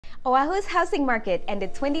Oahu's housing market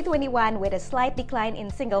ended 2021 with a slight decline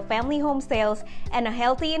in single-family home sales and a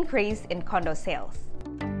healthy increase in condo sales.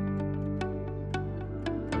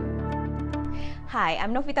 Hi,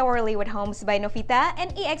 I'm Novita Worley with Homes by Novita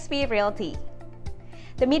and eXp Realty.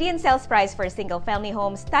 The median sales price for single-family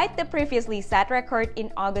homes tied the previously set record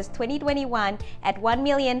in August 2021 at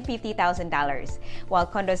 $1,050,000, while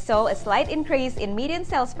condos saw a slight increase in median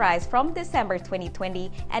sales price from December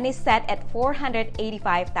 2020 and is set at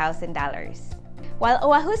 $485,000. While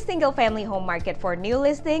Oahu's single-family home market for new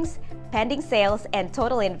listings, pending sales, and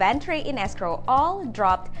total inventory in escrow all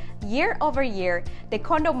dropped year over year, the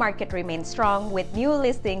condo market remained strong with new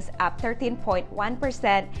listings up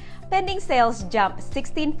 13.1%, pending sales jumped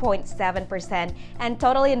 16.7%, and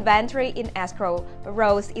total inventory in escrow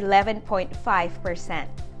rose 11.5%.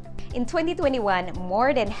 In 2021,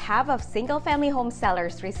 more than half of single-family home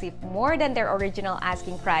sellers received more than their original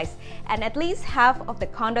asking price, and at least half of the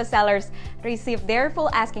condo sellers received their full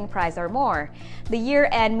asking price or more. The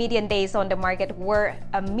year-end median days on the market were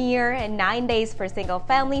a mere 9 days for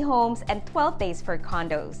single-family homes and 12 days for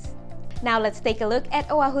condos. Now let's take a look at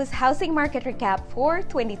Oahu's housing market recap for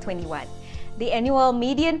 2021. The annual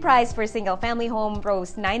median price for single-family home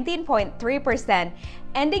rose 19.3%,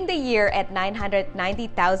 ending the year at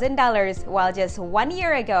 $990,000, while just 1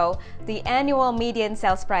 year ago, the annual median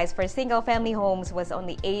sales price for single-family homes was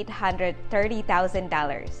only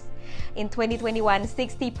 $830,000. In 2021,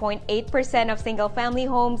 60.8% of single-family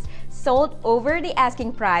homes sold over the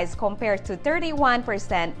asking price compared to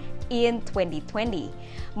 31% in 2020.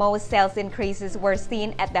 Most sales increases were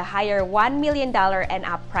seen at the higher $1 million and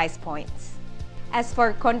up price points. As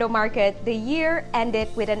for condo market, the year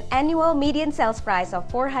ended with an annual median sales price of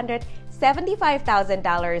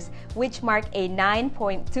 $475,000, which marked a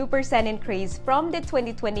 9.2% increase from the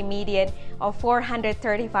 2020 median of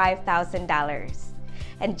 $435,000.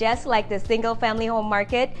 And just like the single-family home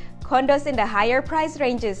market, condos in the higher price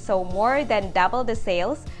ranges saw more than double the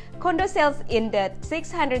sales. Condo sales in the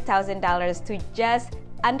 $600,000 to just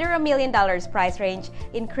under $1 million price range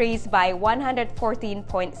increased by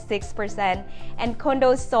 114.6%, and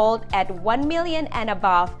condos sold at $1 million and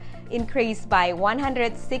above increased by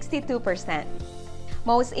 162%.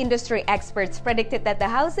 Most industry experts predicted that the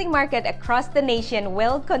housing market across the nation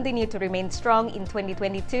will continue to remain strong in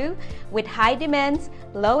 2022, with high demands,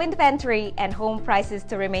 low inventory, and home prices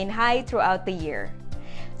to remain high throughout the year.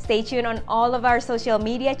 Stay tuned on all of our social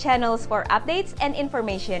media channels for updates and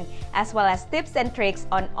information, as well as tips and tricks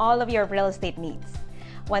on all of your real estate needs.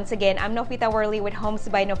 Once again, I'm Novita Worley with Homes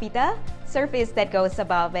by Novita, service that goes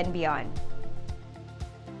above and beyond.